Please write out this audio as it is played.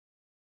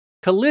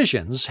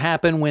Collisions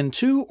happen when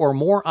two or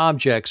more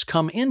objects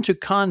come into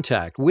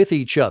contact with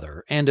each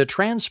other and a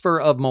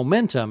transfer of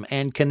momentum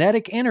and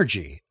kinetic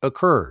energy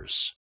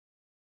occurs.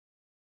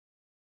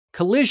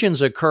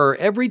 Collisions occur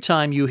every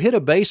time you hit a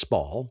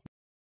baseball,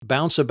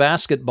 bounce a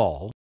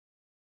basketball,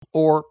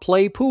 or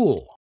play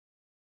pool.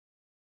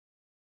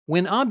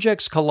 When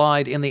objects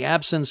collide in the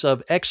absence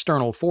of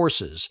external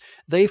forces,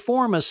 they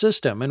form a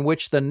system in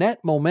which the net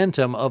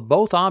momentum of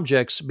both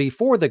objects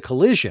before the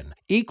collision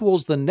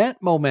equals the net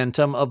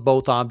momentum of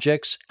both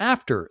objects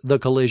after the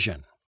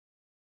collision.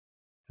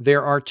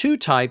 There are two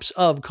types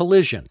of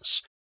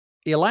collisions: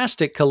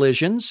 elastic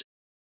collisions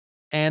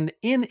and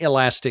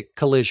inelastic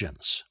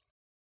collisions.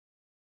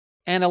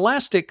 An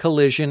elastic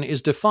collision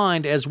is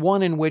defined as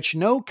one in which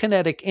no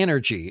kinetic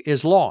energy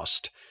is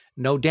lost,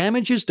 no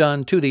damage is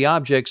done to the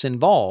objects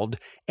involved,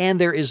 and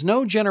there is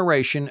no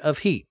generation of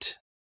heat.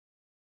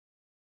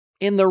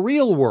 In the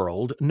real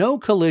world, no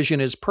collision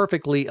is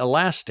perfectly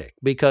elastic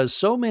because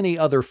so many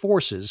other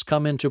forces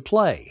come into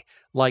play,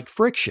 like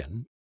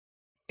friction,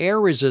 air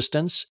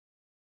resistance,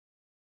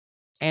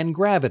 and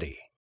gravity.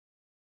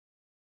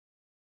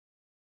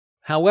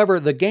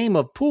 However, the game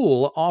of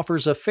pool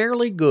offers a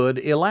fairly good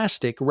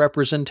elastic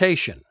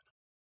representation.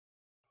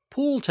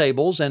 Pool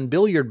tables and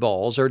billiard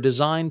balls are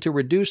designed to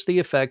reduce the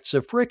effects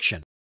of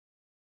friction,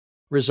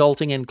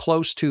 resulting in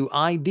close to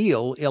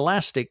ideal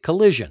elastic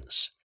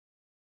collisions.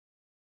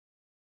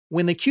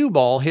 When the cue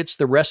ball hits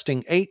the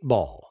resting 8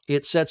 ball,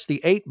 it sets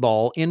the 8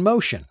 ball in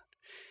motion.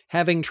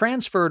 Having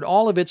transferred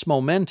all of its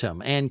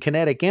momentum and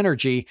kinetic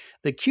energy,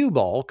 the cue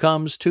ball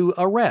comes to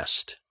a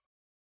rest.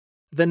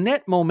 The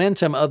net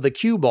momentum of the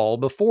cue ball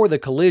before the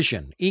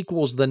collision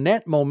equals the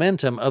net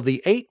momentum of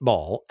the 8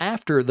 ball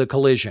after the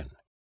collision.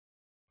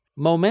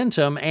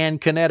 Momentum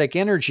and kinetic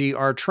energy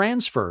are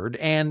transferred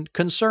and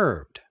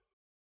conserved.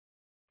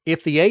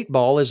 If the 8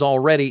 ball is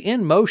already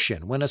in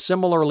motion when a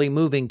similarly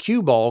moving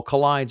cue ball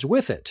collides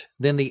with it,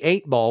 then the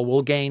 8 ball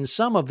will gain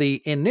some of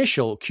the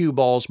initial cue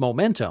ball's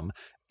momentum,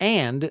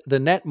 and the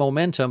net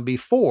momentum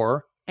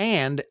before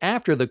and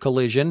after the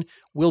collision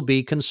will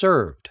be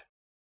conserved.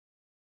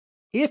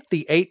 If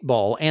the 8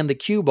 ball and the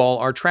cue ball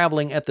are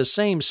traveling at the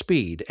same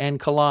speed and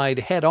collide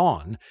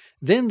head-on,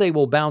 then they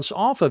will bounce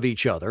off of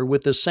each other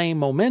with the same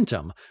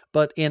momentum,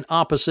 but in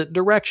opposite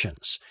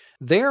directions.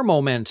 Their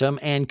momentum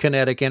and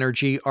kinetic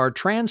energy are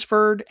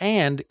transferred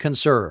and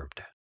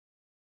conserved.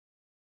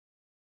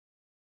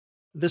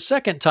 The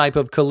second type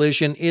of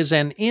collision is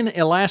an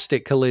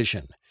inelastic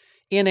collision.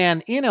 In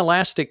an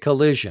inelastic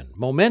collision,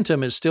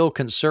 momentum is still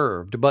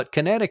conserved, but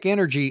kinetic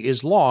energy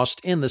is lost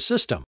in the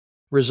system,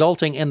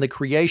 resulting in the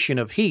creation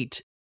of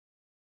heat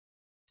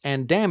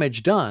and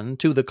damage done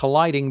to the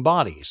colliding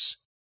bodies.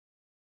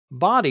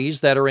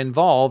 Bodies that are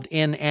involved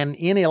in an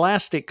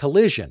inelastic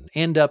collision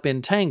end up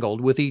entangled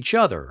with each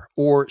other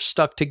or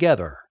stuck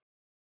together.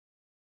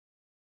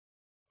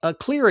 A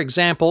clear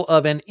example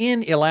of an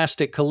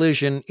inelastic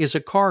collision is a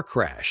car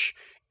crash.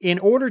 In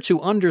order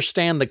to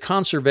understand the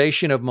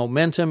conservation of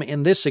momentum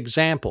in this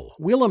example,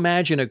 we'll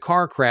imagine a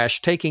car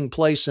crash taking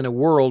place in a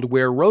world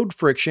where road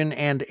friction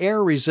and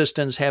air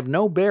resistance have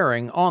no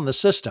bearing on the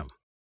system.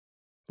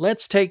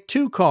 Let's take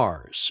two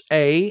cars,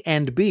 A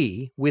and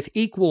B, with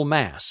equal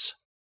mass.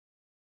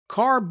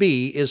 Car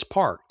B is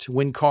parked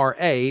when car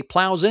A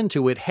plows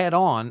into it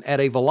head-on at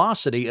a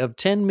velocity of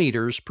 10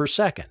 meters per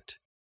second.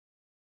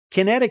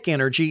 Kinetic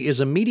energy is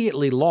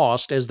immediately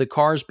lost as the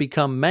cars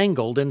become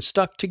mangled and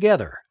stuck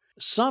together.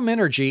 Some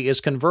energy is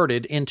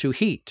converted into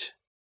heat.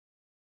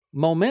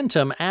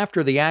 Momentum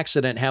after the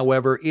accident,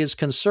 however, is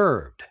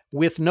conserved.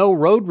 With no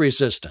road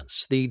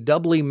resistance, the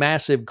doubly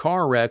massive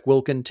car wreck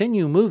will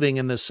continue moving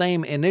in the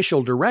same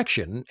initial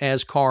direction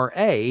as car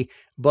A,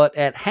 but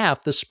at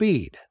half the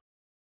speed.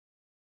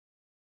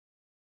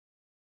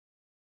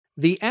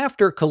 The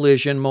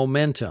after-collision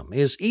momentum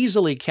is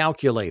easily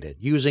calculated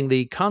using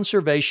the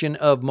conservation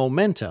of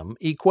momentum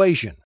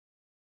equation,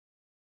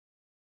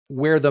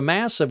 where the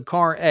mass of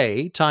car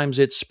A times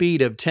its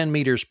speed of 10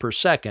 meters per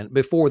second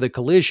before the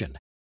collision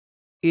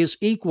is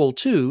equal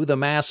to the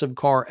mass of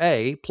car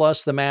A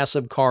plus the mass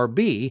of car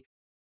B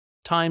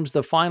times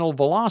the final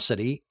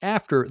velocity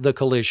after the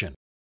collision.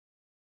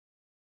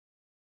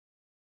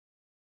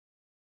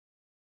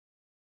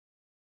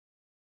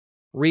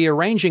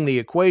 Rearranging the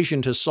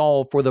equation to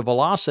solve for the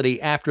velocity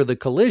after the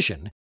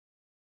collision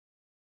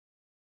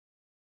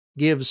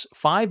gives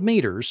 5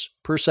 meters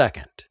per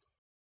second.